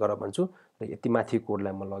इन्क्लुड गर भन्छु र यति माथि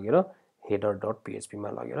कोडलाई म लगेर header.php मा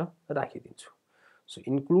लगेर राखिदिन्छु सो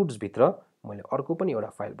includes भित्र मैले अर्को पनि एउटा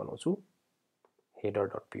फाइल बनाउँछु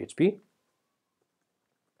header.php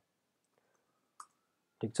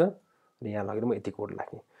ठीक छ र यहाँ लगेर म यति कोड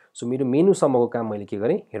राखेँ सो मेरो मेनु सम्मको काम मैले के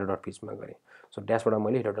गरेँ header.php मा गरेँ सो ड्यासबोर्डमा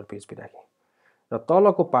मैले header.php राखेँ र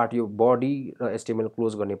तलको पार्ट यो बडी र एचटीएमएल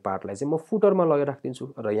क्लोज गर्ने पार्टलाई चाहिँ म फुटरमा लगेर राखिदिन्छु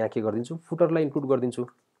र यहाँ के गर्दिन्छु फुटरलाई इन्क्लुड गर्दिन्छु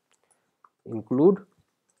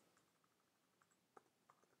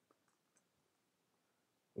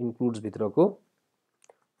इन्क्लुड्स भित्रको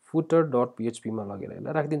footer.php मा लगेर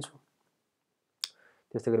यसलाई राखिदिन्छु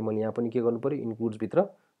त्यस्तै गरी मैले यहाँ पनि के गर्नु पर्यो इन्क्लुड्स भित्र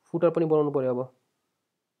फुटर पनि बनाउनु पर्यो अब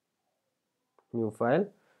new file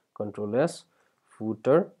control S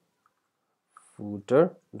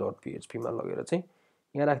footer.php मा लगेर चाहिँ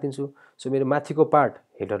यहाँ राखिदिन्छु सो मेरो माथिको पार्ट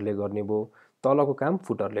हेडरले गर्ने भयो तलको काम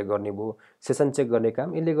फुटरले गर्ने भयो सेसन चेक गर्ने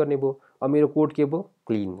काम यसले गर्ने भयो अब मेरो कोड के भयो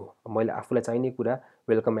क्लिन भयो मैले आफूलाई चाहिने कुरा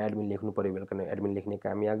वेलकम एडमिन लेख्नु पर्यो वेलकम एडमिन लेख्ने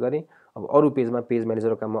काम यहाँ गरेँ अब अरू पेजमा पेज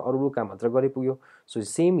म्यानेजरको काममा अरू काम मात्र गरे पुग्यो सो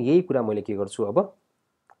सेम यही कुरा मैले के गर्छु अब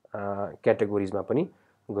क्याटेगोरिजमा पनि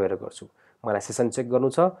गएर गर्छु मलाई सेसन चेक गर्नु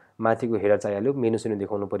छ माथिको हेडर चाहिहाल्यो मेनु सेनु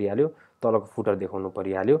देखाउनु परिहाल्यो तलको फुटर देखाउनु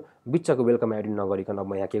परिहाल्यो बिचको वेलकम एडमिन नगरिकन अब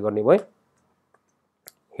म यहाँ के गर्ने भयो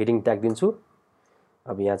हेडिङ ट्याग दिन्छु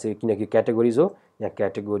अब यहाँ चाहिँ किनकि क्याटेगोरिज हो यहाँ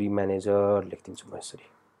क्याटेगोरी म्यानेजर लेखिदिन्छु म यसरी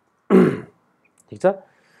ठीक छ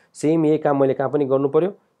सेम यही काम मैले कहाँ पनि गर्नु पर्यो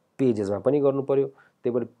पेजेसमा पनि गर्नु पर्यो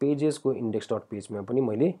त्यही भएर पेजेसको index.php मा पनि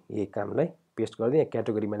मैले यही कामलाई पेस्ट गर्दै यहाँ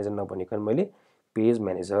क्याटेगोरी म्यानेजर नभनिकन मैले पेज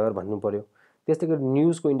म्यानेजर भन्नु पर्यो त्यस्तै गरी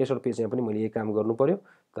न्यूजको index.php मा पनि मैले यही काम गर्नु पर्यो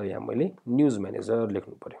तर यहाँ मैले न्यूज म्यानेजर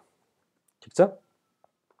लेख्नु पर्यो ठीक छ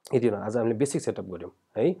यति हो आज हामीले बेसिक सेटअप गर्यौं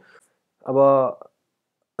है अब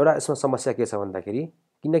एउटा यसमा समस्या के छ भन्दाखेरि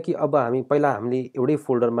किनकि अब हामी पहिला हामीले एउटै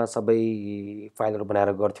फोल्डरमा सबै फाइलहरु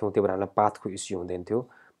बनाएर गर्थ्यौं त्यही भएर हामीलाई पाथको इस्यु हुँदैन थियो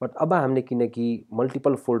बट अब हामीले किनकि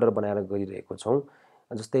मल्टिपल फोल्डर बनाएर गरिरहेको छौं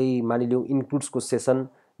जस्तै मानिलियौ इन्क्लुड्सको सेसन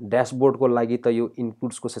ड्याशबोर्डको लागि त यो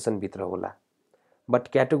इन्क्लुड्सको सेसन भित्र होला बट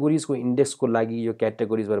क्याटेगोरिजको इन्डेक्सको लागि यो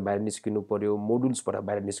क्याटेगोरिजबाट बाहिर निस्किनु पर्यो मोडुल्सबाट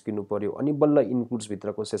बाहिर निस्किनु पर्यो अनि बल्ल इन्क्लुड्स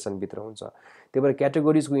भित्रको सेसन भित्र हुन्छ त्यही भएर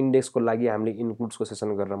क्याटेगोरिजको इन्डेक्सको लागि हामीले इन्क्लुड्सको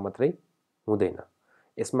सेसन गरेर मात्रै हुँदैन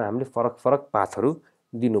यसमा हामीले फरक पाथहरु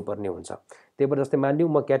दिनुपर्ने हुन्छ त्यही भएर जस्तै मानिलियौ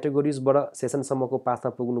म क्याटेगोरिजबाट सेसनसम्मको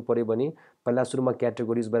पाथमा पुग्नु पर्यो भने पहिला सुरुमा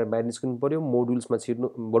क्याटेगोरिजबाट बाहिर निस्किनु पर्यो मोडुल्समा छिर्नु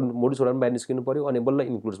मोडुल्सबाट बाहिर निस्किनु पर्यो अनि बल्ल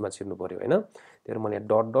इन्क्लुड्समा छिर्नु पर्यो हैन त्यही भएर मैले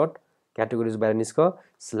डट डट क्याटेगोरिज बाहिर निस्क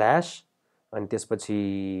स्ल्याश अनि त्यसपछि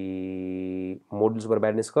मोडुल्सबाट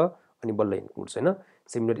बाहिर निस्क अनि बल्ल इन्क्लुड्स हैन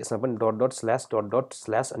सिमिलरली यसमा पनि डट डट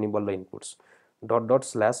स्ल्याश अनि बल्ल इन्क्लुड्स डट डट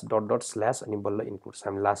स्ल्याश अनि बल्ल इन्क्लुड्स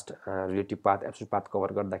हामी last relative path absolute path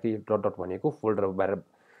cover गर्दाखेरि डट डट भनेको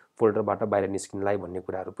फोल्डरबाट बाहिर निस्किनलाई भन्ने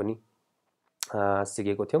कुराहरु पनि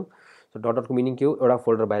सिकेको थियौँ। सो डटको मिनिङ के हो, एउटा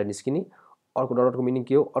फोल्डर बाहिर निस्किने, अर्को डटको मिनिङ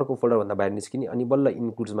के हो, अर्को फोल्डरभन्दा बाहिर निस्किने, अनि बल्ल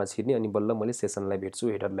इन्क्लुड्समा छिर्ने, अनि बल्ल मैले सेसनलाई भेट्छु,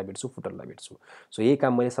 हेडरलाई भेट्छु, फुटरलाई भेट्छु। सो यही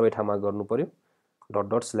काम मैले सबै ठाउँमा गर्नु पर्यो, dot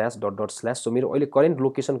dot slash dot dot slash. So मेरो अहिले करेन्ट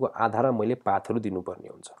लोकेसनको आधारमा मैले पाथहरू दिनुपर्ने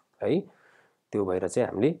हुन्छ है। त्यो भएर चाहिँ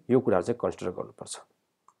हामीले यो कुराहरू चाहिँ कन्सिडर गर्नुपर्छ।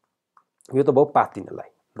 यो त भयो पाथ दिनलाई,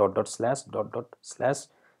 डट डट स्ल्यास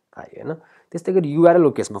आयो होइन। त्यस्तै गरी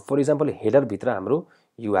युआरएलको केसमा फर इक्जाम्पल हेडरभित्र हाम्रो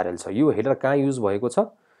युआरएल छ, यो हेडर कहाँ युज भएको छ,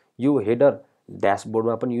 यो हेडर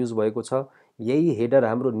ड्यासबोर्डमा पनि युज भएको छ, यही हेडर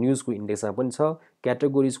हाम्रो न्युजको इन्डेक्समा पनि छ,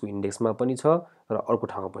 क्याटेगोरिजको इन्डेक्समा पनि छ, र अर्को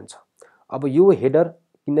ठाउँमा पनि छ। अब यो हेडर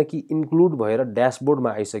किनकि इन्क्लुड भएर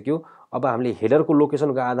ड्यासबोर्डमा आइसक्यो, अब हामीले हेडरको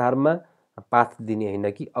लोकेसनको आधारमा पाथ दिने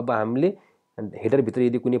होइन कि, अब हामीले हेडरभित्र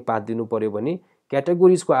यदि कुनै पाथ दिनु पर्यो भने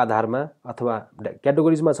क्याटेगोरिजको आधारमा, अथवा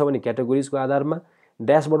क्याटेगोरिजमा छ भने क्याटेगोरिजको आधारमा,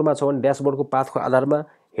 ड्यासबोर्डमा छ भने ड्यासबोर्डको पाथको आधारमा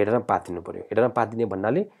हेडरमा पाथ दिनु पर्यो। हेडरमा पाथ दिने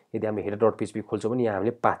भन्नाले यदि हामीले हेडर डट पिएचपी खोल्छौँ भने यहाँ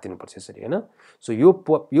हामीले पाथ दिनुपर्छ यसरी होइन। सो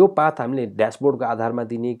यो पाथ हामीले ड्यासबोर्डको आधारमा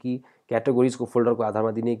दिने कि, क्याटेगोरिजको फोल्डरको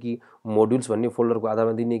आधारमा दिने कि, मोड्युल्स भन्ने फोल्डरको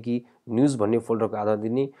आधारमा दिने कि, न्युज भन्ने फोल्डरको आधारमा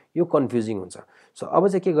दिने, यो कन्फ्युजिङ हुन्छ। सो अब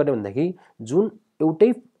चाहिँ के गर्ने भन्दाखेरि जुन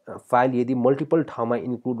एउटै फाइल यदि मल्टिपल ठाउँमा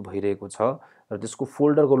इन्क्लुड भइरहेको छ र त्यसको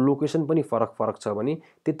फोल्डरको लोकेसन पनि फरक फरक छ भने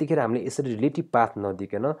त्यतिखेर हामीले यसरी रिलेटिभ पाथ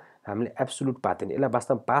नदिकन हामीले एब्सोल्युट पाथ दिने, यसलाई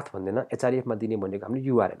वास्तवमा पाथ भन्दैन, एचआरएफमा दिने भनेको हामीले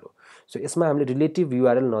युआरएल हो। सो यसमा हामीले रिलेटिभ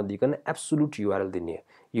युआरएल नदिकन एब्सोल्युट युआरएल दिने।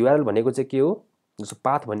 युआरएल भनेको चाहिँ के हो, जस्तो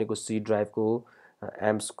पाथ भनेको सी ड्राइभको हो,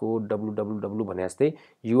 एम्सको www भने जस्तै,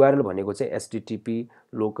 युआरएल भनेको चाहिँ एचटिटिपी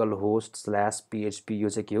लोकल होस्ट स्ल्यास पिएचपी, यो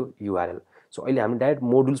चाहिँ के हो युआरएल। सो अहिले हामी डाइरेक्ट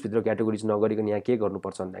मोड्युल्सभित्र क्याटेगोरिज नगरिकन यहाँ के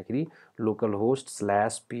गर्नुपर्छ भन्दाखेरि local host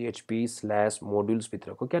slash PHP slash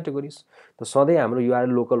मोड्युल्सभित्रको categories. त सधैँ हाम्रो युआरएल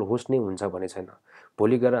लोकल होस्ट नै हुन्छ भने छैन।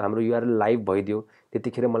 भोलि गएर हाम्रो युआरएल लाइभ भइदियो,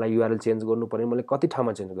 त्यतिखेर मलाई युआरएल चेन्ज गर्नु पर्यो, मैले कति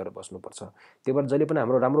ठाउँमा चेन्ज गरेर बस्नुपर्छ। त्यही भएर जहिले पनि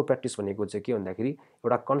हाम्रो राम्रो प्र्याक्टिस भनेको चाहिँ के भन्दाखेरि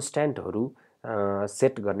एउटा कन्स्ट्यान्टहरू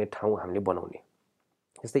सेट गर्ने ठाउँ हामीले बनाउने।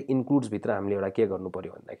 जस्तै इन्क्लुड्सभित्र हामीले एउटा के गर्नु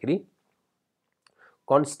पर्यो भन्दाखेरि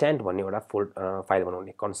कन्स्ट्यान्ट भन्ने एउटा फाइल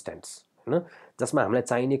बनाउने, कन्स्ट्यान्ट्स होइन, जसमा हामीलाई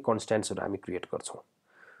चाहिने कन्स्ट्यान्ट्सहरू हामी क्रिएट गर्छौँ।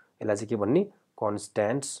 यसलाई चाहिँ के भन्ने,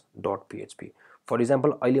 कन्स्ट्यान्ट्स डट पिएचपी। फर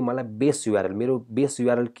इक्जाम्पल अहिले मलाई बेस युआरएल, मेरो बेस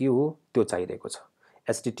युआरएल के हो त्यो चाहिरहेको छ,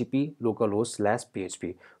 एचटिटिपी लोकल होस्ट स्ल्यास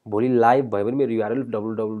पिएचपी। भोलि लाइभ भयो भने मेरो युआरएल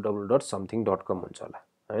www.something.com हुन्छ होला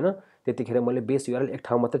होइन। त्यतिखेर मैले बेस युआरएल एक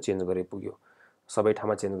ठाउँ मात्र चेन्ज गरे पुग्यो, सबै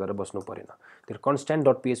ठाउँमा चेन्ज गरेर बस्नु परेन। त्यो कन्स्ट्यान्ट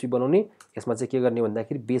डट पिएचपी बनाउने, यसमा चाहिँ के गर्ने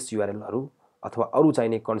भन्दाखेरि बेस युआरएलहरू अथवा अरू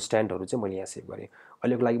चाहिने कन्स्ट्यान्टहरू चाहिँ मैले यहाँ सेभ गरेँ।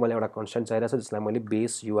 अहिलेको लागि मलाई एउटा कन्स्ट्यान्ट चाहिरहेको छ जसलाई मैले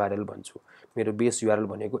बेस युआरएल भन्छु। मेरो बेस युआरएल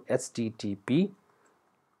भनेको एचटिटिपी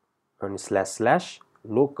अनि slash slash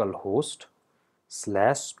local host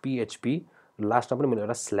slash PHP, लास्टमा पनि मैले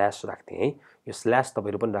एउटा स्ल्यास राख्थेँ है। यो स्ल्यास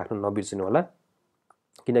तपाईँहरू पनि राख्नु नबिर्सिनु होला,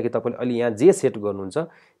 किनकि तपाईँले अहिले यहाँ जे सेट गर्नुहुन्छ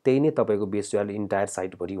त्यही नै तपाईँको बेस युआरएल इन्टायर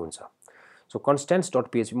साइटभरि हुन्छ। सो कन्स्ट्यान्ट्स डट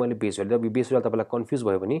पिएचपी मैले बेस युआरएल, बेस युआरएल तपाईँलाई कन्फ्युज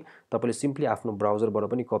भयो भने तपाईँले सिम्पली आफ्नो ब्राउजरबाट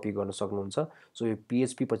पनि कपी गर्न सक्नुहुन्छ। सो यो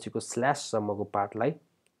पिएचपी पछिको स्ल्याससम्मको पार्टलाई,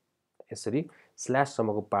 यसरी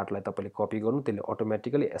स्ल्याससम्मको पार्टलाई तपाईँले कपी गर्नु, त्यसले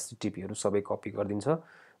अटोमेटिकली एचटिटिपीहरू सबै कपी गरिदिन्छ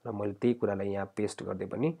र मैले त्यही कुरालाई यहाँ पेस्ट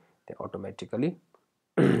गर्दै पनि त्यहाँ अटोमेटिकली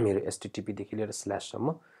मेरो एचटिटिपीदेखि लिएर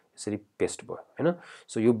स्ल्याससम्म यसरी पेस्ट भयो होइन।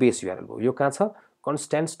 सो यो बेस युआरएल भयो। यो कहाँ छ,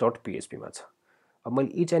 कन्स्ट्यान्ट्स डट पिएचपीमा छ। अब मैले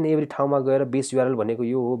इच एन्ड एभ्री ठाउँमा गएर बेस युआरएल भनेको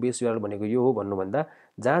यो हो, बेस युआरएल भनेको यो हो भन्नुभन्दा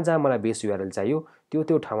जहाँ जहाँ मलाई बेस युआरएल चाहियो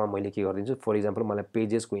त्यो ठाउँमा मैले के गरिदिन्छु। फर इक्जाम्पल मलाई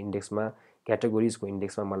पेजेसको इन्डेक्समा, क्याटेगोरिजको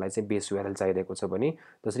इन्डेक्समा मलाई चाहिँ बेस युआरएल चाहिरहेको छ भने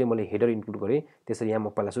जसरी मैले हेडर इन्क्लुड गरेँ त्यसरी यहाँ म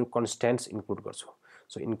पहिला सुरु कन्स्ट्यान्ट्स इन्क्लुड गर्छु।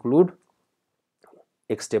 सो इन्क्लुड,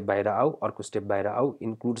 एक स्टेप बाहिर आऊ, अर्को स्टेप बाहिर आऊ,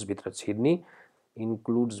 इन्क्लुड्सभित्र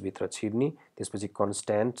छिर्ने, त्यसपछि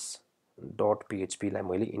कन्स्ट्यान्ट्स डट पिएचपीलाई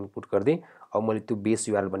मैले इनपुट गरिदिएँ। अब मैले त्यो बेस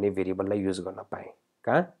युआरएल भन्ने भेरिएबललाई युज गर्न पाएँ,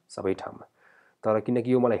 कहाँ, सबै ठाउँमा। तर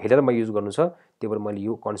किनकि यो मलाई हेडरमा युज गर्नु छ त्यही भएर मैले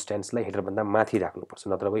यो कन्स्ट्यान्ट्सलाई हेडरभन्दा माथि राख्नुपर्छ,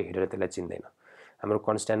 नत्र भए हेडर त्यसलाई चिन्दैन। हाम्रो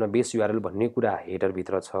कन्स्ट्यान्टमा बेस युआरएल भन्ने कुरा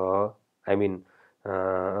हेडरभित्र छ, आई मिन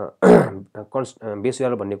बेस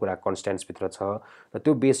युआरएल भन्ने कुरा कन्स्ट्यान्ट्सभित्र छ र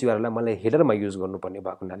त्यो बेस युआरएललाई मलाई हेडरमा युज गर्नुपर्ने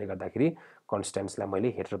भएको हुनाले गर्दाखेरि कन्स्ट्यान्ट्सलाई मैले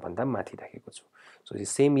हेडरभन्दा माथि राखेको छु। सो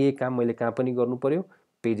सेम यही काम मैले कहाँ पनि गर्नु पर्यो,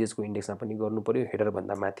 पेजेसको इन्डेक्समा पनि गर्नु पर्यो,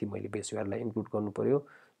 हेडरभन्दा माथि मैले बेस युआरएललाई इन्क्लुड गर्नु पर्यो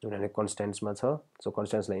जुन अहिले कन्स्ट्यान्ट्समा छ। सो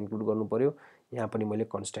कन्स्ट्यान्ट्सलाई इन्क्लुड गर्नु पर्यो, यहाँ पनि मैले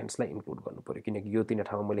कन्स्ट्यान्ट्सलाई इन्क्लुड गर्नु पर्यो किनकि यो तीन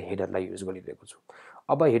ठाउँमा मैले हेडरलाई युज गरिरहेको छु।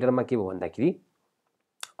 अब हेडरमा के भयो भन्दाखेरि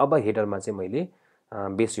अब हेडरमा चाहिँ मैले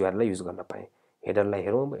बेस युआरएललाई युज गर्न पाएँ। हेडरलाई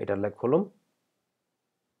हेरौँ, हेडरलाई खोलौँ।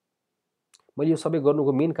 मैले यो सबै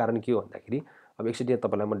गर्नुको मेन कारण के हो भन्दाखेरि अब एकचोटि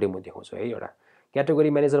तपाईँलाई म डेमो देखाउँछु है। एउटा क्याटेगोरी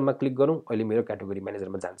म्यानेजरमा क्लिक गरौँ, अहिले मेरो क्याटेगोरी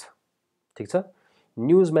म्यानेजरमा जान्छ, ठिक छ।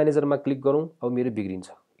 न्युज म्यानेजरमा क्लिक गरौँ, अब मेरो बिग्रिन्छ,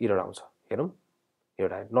 एरर आउँछ। हेरौँ,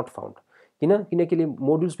 एउटा नट फाउन्ड। किनकि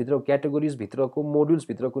मोड्युल्स भित्र क्याटेगोरिज भित्रको मोड्युल्स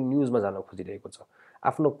भित्रको न्यूजमा जान खोजिरहेको छ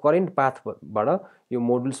आफ्नो करेन्ट पाथबाट यो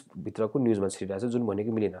मोड्युल्स भित्रको न्यूजमा छिरिरहेको छ जुन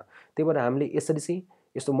भनेको मिलेन त्यही भएर हामीले यसरी चाहिँ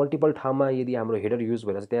यस्तो मल्टिपल ठाउँमा यदि हाम्रो हेडर युज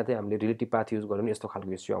भइरहेछ त्यहाँ चाहिँ हामीले रिलेटिभ पाथ युज गर्नु यस्तो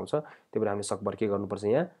खालको इस्यु आउँछ त्यही भएर हामीले सकभर के गर्नुपर्छ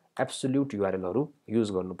यहाँ एब्सोल्युट युआरएलहरू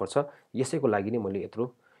युज गर्नुपर्छ यसैको लागि नै मैले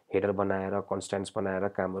यत्रो हेडर बनाएर कन्स्ट्यान्ट्स बनाएर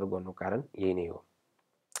कामहरू गर्नु कारण यही नै हो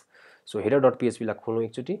सो हेडर डट पिएचपी लाई खोलौँ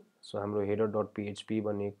एकचोटि सो हाम्रो हेडर डट पिएचपी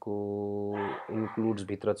भनेको इन्क्लुड्स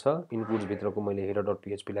भित्र छ इन्क्लुड्स भित्रको मैले हेडर डट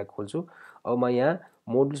पिएचपी लाई खोल्छु अब म यहाँ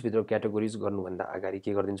मोड्युल्स भित्र क्याटेगोरिज गर्नुभन्दा अगाडि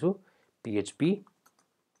के गरिदिन्छु पिएचपी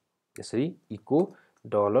यसरी eco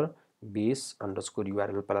dollar base underscore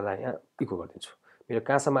URL पहिला यहाँ इको गरिदिन्छु मेरो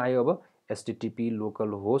कहाँसम्म आयो अब HTTP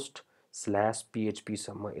local host slash PHP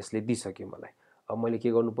सम्म यसले दिइसक्यो मलाई अब मैले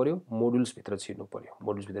के गर्नु पर्यो मोड्युल्स भित्र छिर्नु पर्यो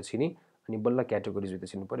मोड्युल्स भित्र छिर्ने अनि बल्ल क्याटेगोरिज भित्र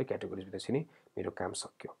छिर्नु पर्यो क्याटेगोरिज भित्र छिर्ने मेरो काम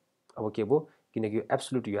सक्यो अब के भयो किनकि यो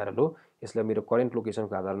एब्सोल्युट युआरएल हो यसले मेरो करेन्ट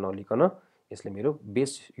लोकेसनको आधार नलिकन यसले मेरो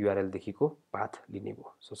बेस युआरएल देखिको पाथ लिने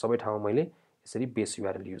भयो सो सबै ठाउँमा मैले यसरी बेस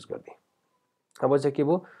युआरएल युज गर्दै अब चाहिँ के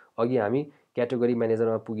भयो अघि हामी क्याटेगोरी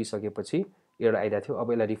म्यानेजरमा पुगिसकेपछि एउटा आइरहेको थियो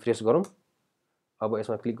अब यसलाई रिफ्रेस गरौँ अब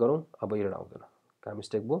यसमा क्लिक गरौँ अब एउटा आउँदैन कहाँ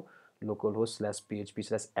मिस्टेक भयो local host slash PHP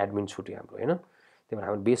slash admin छुट्यो हाम्रो हैन त्यही भएर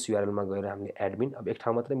हाम्रो बेस युआरएलमा गएर हामीले एडमिन अब एक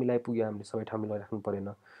ठाउँ मात्रै मिलाइपुग्यो हामीले सबै ठाउँ मिलाइराख्नु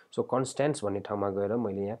परेन सो कन्स्ट्यान्ट्स भन्ने ठाउँमा गएर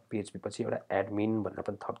मैले यहाँ पिएचपी पछि एउटा एडमिन भनेर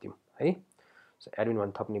पनि थप्दिउँ है सो एडमिन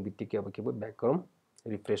भनेर थप्ने बित्तिकै अब के भयो ब्याक गरौँ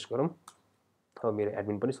रिफ्रेस गरौँ अब मेरो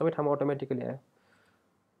एडमिन पनि सबै ठाउँमा अटोमेटिकली आयो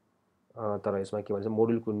तर यसमा के भन्छ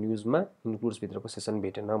मोड्युलको न्युजमा इन्क्लुड्स भित्रको सेसन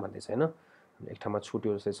भेटेन भन्दैछ हैन एक ठाउँमा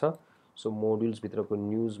छुट्यो जस्तै छ सो मोड्युल्स भित्रको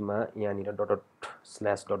न्युजमा यहाँनिर dot dot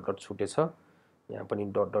slash dot dot छुटेछ यहाँ पनि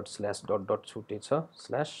dot dot slash dot dot छुटेछ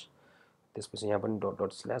slash त्यसपछि यहाँ पनि डट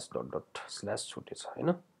डट स्ल्यास छुटेछ हैन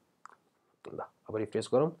ल अब रिफ्रेस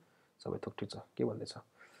गरौँ सबै थोक ठिक छ के भन्दैछ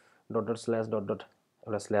डट डट स्ल्यास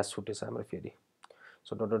एउटा स्ल्यास छुटेछ हाम्रो फेरि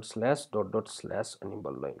सो डट डट स्ल्यास अनि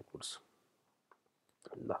बल्ल इन्क्लुड्स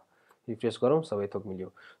ल रिफ्रेस गरौँ सबै थोक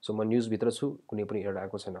मिल्यो सो म न्युज भित्र छु कुनै पनि एरर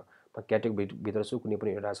आएको छैन म क्याटेगोरी भित्र छु कुनै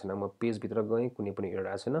पनि एरर आएको छैन म पेज भित्र गएँ कुनै पनि एरर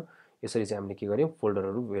आएको छैन यसरी चाहिँ हामीले के गर्यौं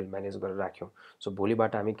फोल्डरहरू वेल म्यानेज गरेर राख्यौं सो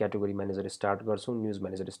भोलिबाट हामी क्याटेगोरी म्यानेजर स्टार्ट गर्छौं न्युज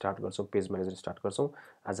म्यानेजर स्टार्ट गर्छौं पेज म्यानेजर स्टार्ट गर्छौं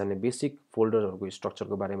आज हामीले बेसिक फोल्डरहरूको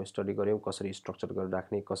स्ट्रक्चरको बारेमा स्टडी गर्यौं कसरी स्ट्रक्चर गरेर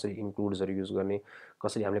राख्ने कसरी इन्क्लुड्सहरू युज गर्ने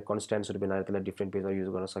कसरी हामीले कन्स्ट्यान्ट्सहरू बनाएर त्यसलाई डिफ्रेन्ट पेजमा युज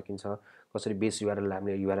गर्न सकिन्छ कसरी बेस युआरएल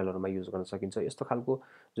हामीले युआरएलहरुमा युज गर्न सकिन्छ यस्तो खालको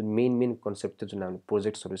जुन मेन कन्सेप्ट थियो जुन हामीले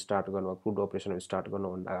प्रोजेक्ट्सहरू स्टार्ट गर्नु क्रुड अपरेसनहरू स्टार्ट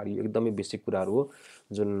गर्नुभन्दा अगाडि एकदमै बेसिक कुराहरू हो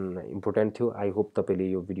जुन इम्पोर्टेन्ट थियो आई होप तपाईले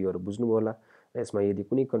यो भिडियोहरू बुझ्नुभयो होला यसमा यदि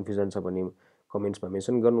कुनै कन्फ्युजन छ भने कमेन्ट्समा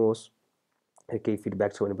मेन्सन गर्नुहोस् केही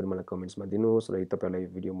फिडब्याक छ भने पनि मलाई कमेन्ट्समा दिनुहोस् र तपाईलाई यो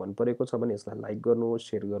भिडियो मन परेको छ भने यसलाई लाइक गर्नुहोस्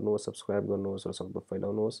शेयर गर्नुहोस् सब्स्क्राइब गर्नुहोस् र सक्दो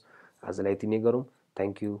फैलाउनुहोस् आजलाई यति नै गरौँ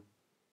थ्यांक यू